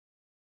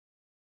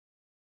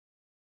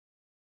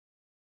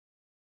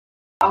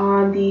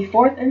On the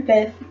 4th and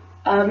 5th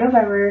of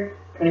November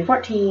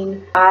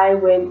 2014, I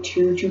went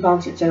to 2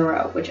 concerts in a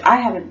row, which I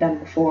haven't done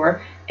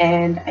before,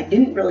 and I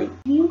didn't really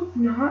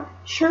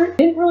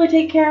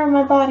take care of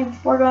my body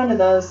before going to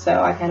those,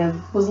 so I kind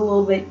of was a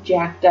little bit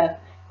jacked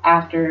up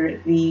after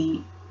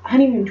the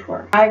honeymoon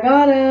tour. I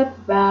got up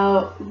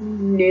about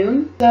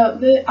noon, so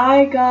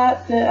I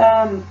got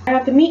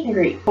the meet and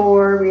greet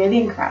for We Are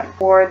the In Crowd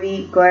for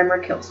the Glamour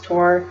Kills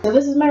Tour. So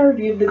this is my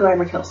review of the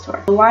Glamour Kills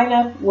Tour. The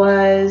lineup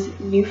was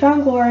New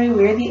Found Glory,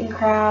 We Are the In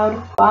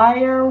Crowd,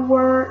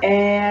 Firework,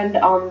 and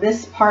on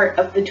this part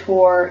of the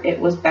tour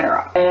it was Better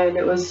Off. And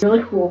it was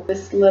really cool.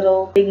 This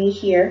little thingy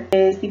here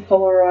is the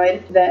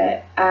Polaroid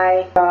that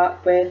I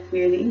got with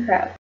We Are the In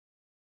Crowd.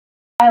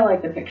 I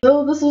like the picture.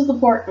 So this was the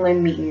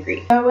Portland meet and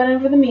greet. So I went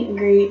in for the meet and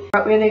greet,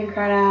 brought Me the In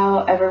Crowd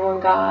out, everyone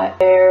got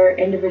their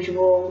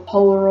individual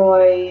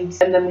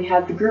Polaroids, and then we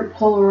had the group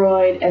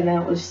Polaroid, and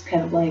then it was just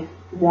kind of like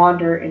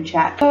wander and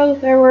chat. So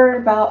there were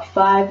about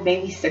 5,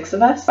 maybe 6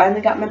 of us. Finally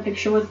got my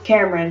picture with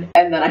Cameron,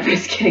 and then I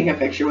missed getting a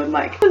picture with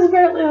Mike. Because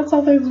apparently that's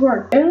how things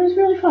work. And it was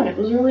really fun. It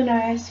was really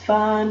nice,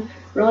 fun,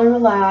 really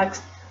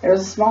relaxed. There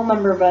was a small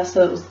number of us,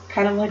 so it was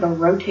kind of like a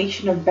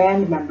rotation of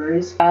band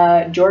members.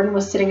 Jordan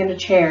was sitting in a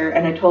chair,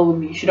 and I told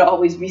him you should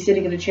always be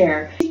sitting in a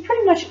chair. He's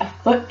pretty much a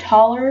foot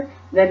taller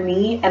than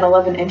me and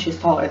 11 inches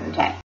taller than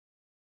Tay.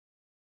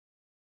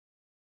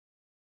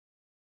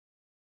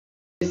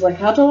 He's like,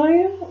 how tall are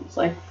you? I was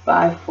like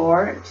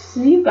 5'4".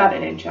 So you got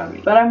an inch on me.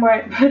 But I'm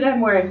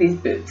wearing these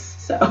boots,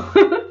 so.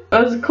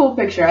 It was a cool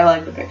picture. I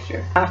like the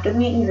picture. After the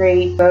meet and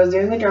greet, I was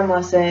doing the drum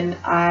lesson.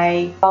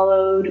 I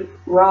followed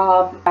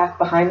Rob back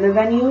behind the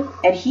venue,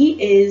 and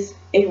he is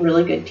a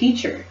really good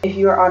teacher. If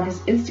you are on his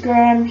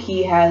Instagram,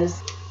 he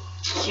has,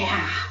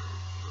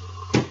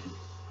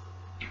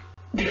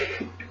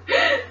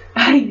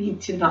 I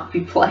need to not be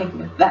playing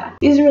with that.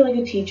 He's a really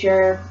good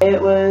teacher. It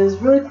was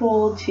really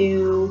cool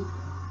to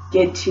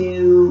get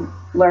to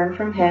learn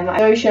from him.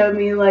 So he showed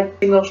me like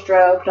single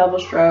stroke, double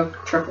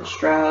stroke, triple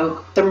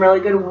stroke, some really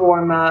good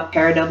warm-up,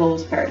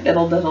 paradiddles,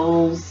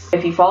 paradiddle-diddles.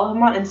 If you follow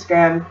him on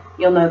Instagram,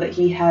 you'll know that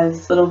he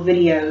has little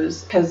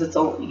videos, because it's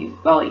all you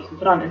can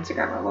put on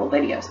Instagram are little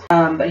videos.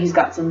 But he's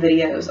got some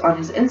videos on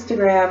his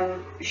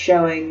Instagram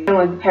showing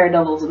like the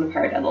paradiddles and the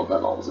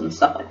paradiddle-diddles and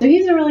stuff like that. So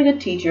he's a really good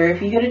teacher.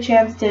 If you get a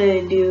chance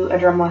to do a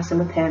drum lesson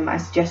with him, I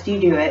suggest you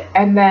do it.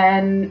 And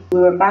then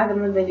we went back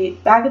in the venue,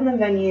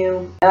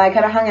 and I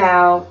kind of hung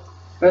out.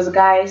 There was a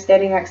guy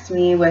standing next to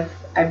me with,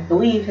 I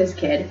believe, his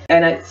kid,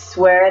 and I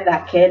swear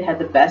that kid had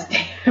the best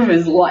day of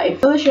his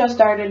life. So the show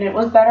started, and it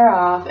was Better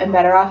Off, and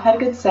Better Off had a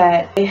good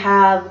set. They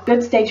have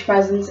good stage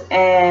presence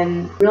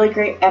and really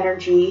great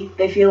energy.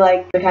 They feel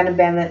like the kind of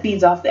band that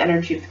feeds off the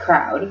energy of the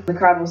crowd. The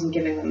crowd wasn't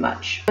giving them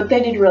much, but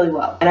they did really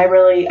well, and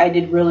I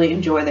did really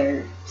enjoy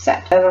their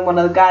set. And then one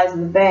of the guys in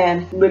the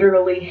band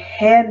literally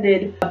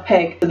handed a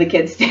pick to the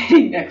kid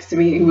standing next to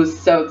me. He was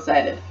so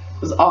excited. It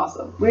was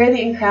awesome. We Are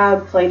the In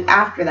Crowd played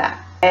after that,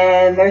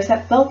 and their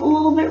set felt a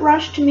little bit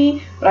rushed to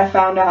me, but I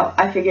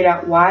figured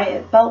out why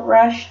it felt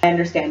rushed. I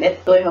understand it.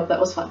 Really hope that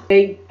was fun.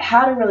 They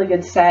had a really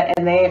good set,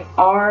 and they're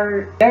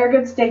a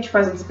good stage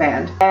presence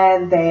band,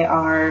 and they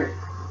are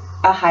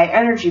a high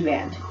energy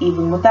band,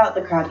 even without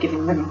the crowd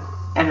giving them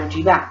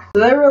energy back.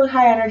 So they're a really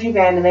high energy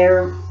band, and they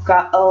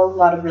got a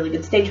lot of really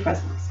good stage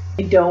presence.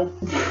 I don't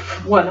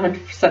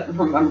 100%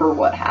 remember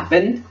what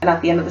happened, and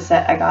at the end of the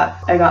set, I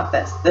got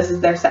this. This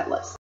is their set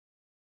list.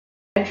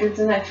 Exits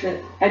and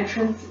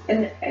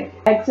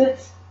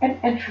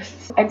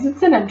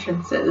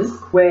entrances,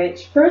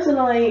 which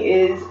personally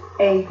is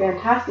a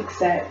fantastic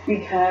set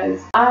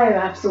because I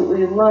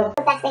absolutely love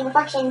Perfecting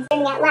reflections,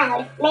 screaming out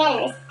loud,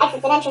 manners,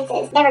 exits and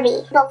entrances, never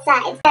be, both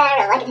sides, I don't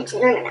know, like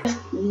attention, no. Just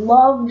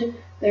loved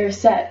their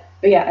set.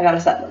 But yeah, I got a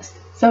set list,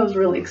 so I was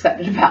really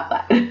excited about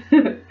that.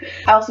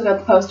 I also got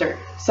the poster.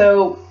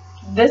 So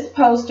this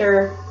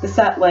poster, the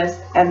set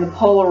list, and the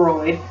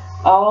Polaroid,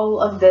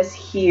 all of this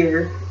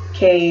here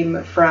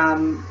came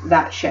from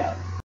that show.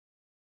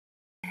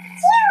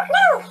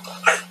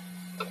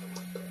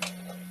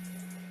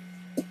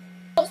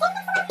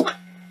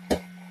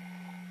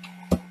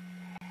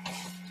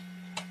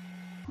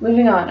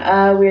 Moving on,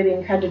 We Are the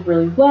In Crowd did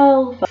really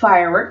well.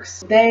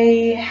 Fireworks.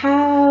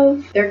 They're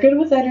good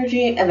with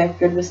energy and they're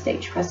good with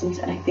stage presence,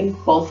 and I think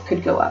both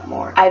could go up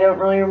more. I don't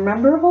really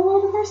remember a whole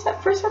lot of their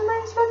set for some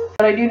reason,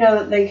 but I do know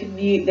that they could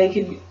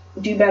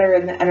do better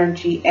in the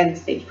energy and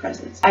stage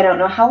presence. I don't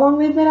know how long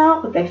they've been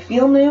out, but they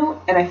feel new,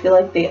 and I feel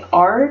like they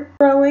are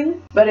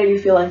growing, but I do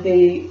feel like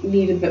they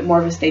need a bit more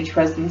of a stage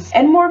presence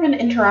and more of an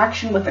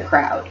interaction with the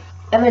crowd.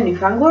 And the New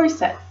Found Glory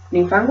set.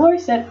 New Found Glory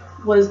set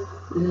was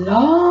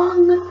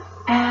long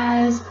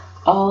as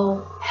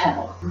all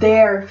hell.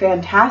 They're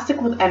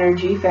fantastic with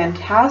energy,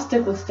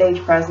 fantastic with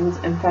stage presence,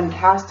 and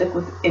fantastic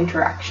with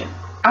interaction.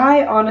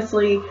 I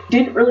honestly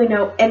didn't really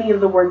know any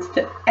of the words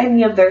to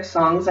any of their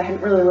songs. I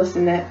hadn't really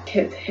listened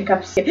to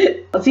Hiccups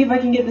yet. Let's see if I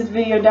can get this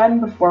video done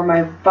before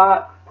my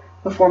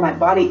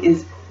body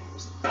is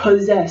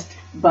possessed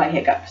by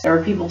hiccups. There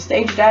were people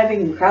stage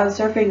diving and crowd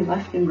surfing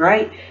left and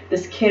right.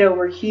 This kid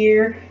over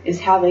here is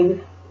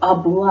having a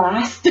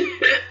blast.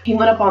 He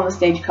went up on the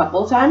stage a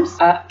couple of times.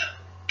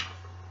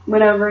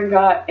 Went over and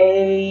got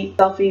a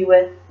selfie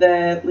with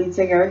the lead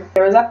singer.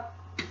 There was that.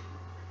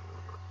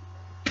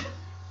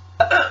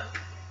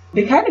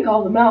 They kind of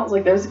called him out. It was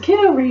like, there's a kid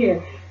over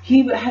here.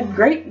 He had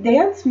great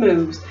dance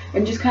moves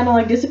and just kind of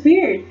like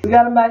disappeared. We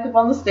got him back up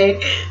on the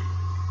stage.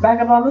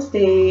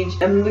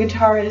 And the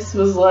guitarist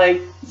was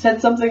like,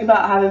 said something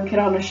about having a kid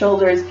on his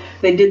shoulders.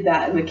 They did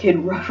that, and the kid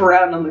roughed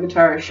around on the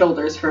guitarist's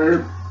shoulders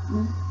for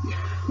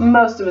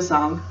most of a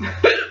song.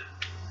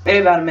 Maybe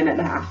about a minute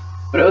and a half.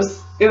 But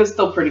it was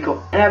still pretty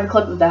cool. And I have a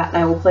clip of that, and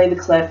I will play the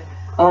clip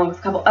along with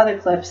a couple other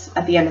clips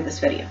at the end of this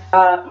video.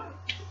 I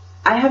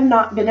have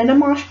not been in a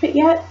mosh pit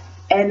yet,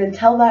 and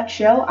until that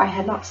show, I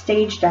had not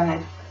stage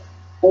dived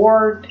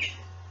or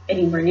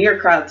anywhere near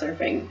crowd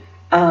surfing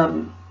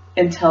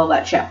until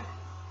that show.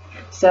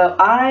 So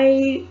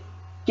I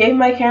gave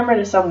my camera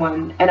to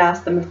someone and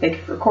asked them if they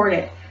could record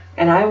it,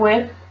 and I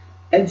went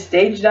and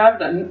stage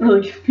dived. I didn't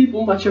really give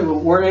people much of a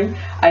warning.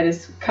 I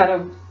just kind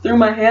of threw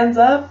my hands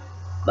up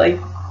like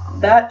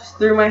that, just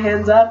threw my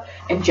hands up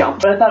and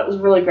jumped. But I thought it was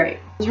really great.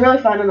 It was really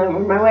fun, and then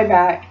on my way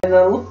back, and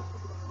then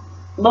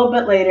a little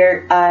bit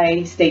later,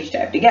 I stage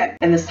dived again,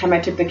 and this time I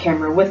took the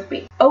camera with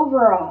me.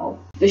 Overall,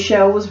 the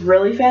show was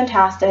really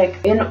fantastic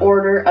in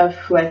order of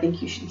who I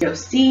think you should go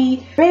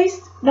see.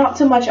 Based not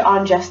so much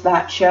on just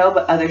that show,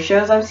 but other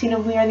shows I've seen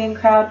of We Are the In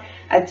Crowd,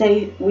 I'd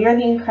say We Are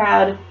the In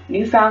Crowd,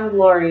 New Found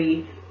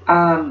Glory,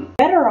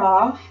 Better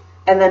Off,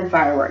 and then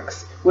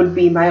Fireworks would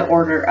be my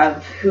order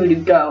of who to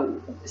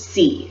go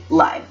see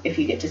live if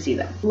you get to see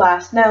them.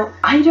 Last note,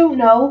 I don't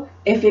know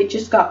if it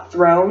just got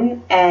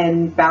thrown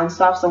and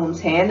bounced off someone's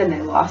hand and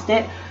they lost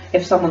it,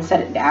 if someone set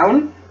it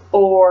down,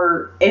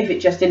 or if it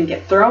just didn't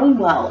get thrown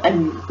well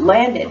and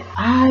landed.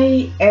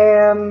 I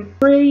am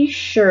pretty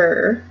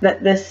sure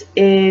that this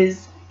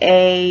is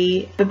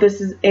a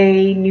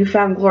New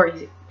Found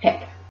Glory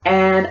pick,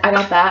 and I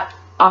got that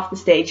off the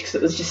stage because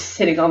it was just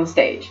sitting on the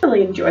stage. I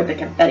really enjoyed the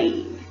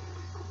confetti.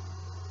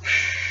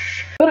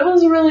 But it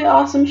was a really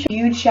awesome show.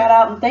 Huge shout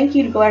out and thank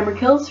you to Glamour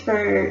Kills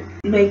for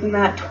making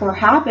that tour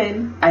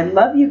happen. I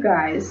love you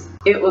guys.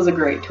 It was a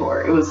great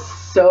tour. It was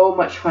so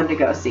much fun to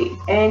go see.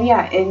 And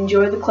yeah,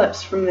 enjoy the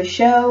clips from the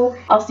show.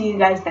 I'll see you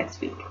guys next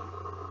week.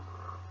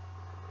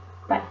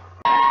 Bye.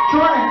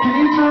 Tori,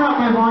 can you turn up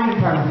my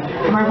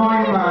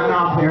volume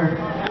knob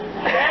here?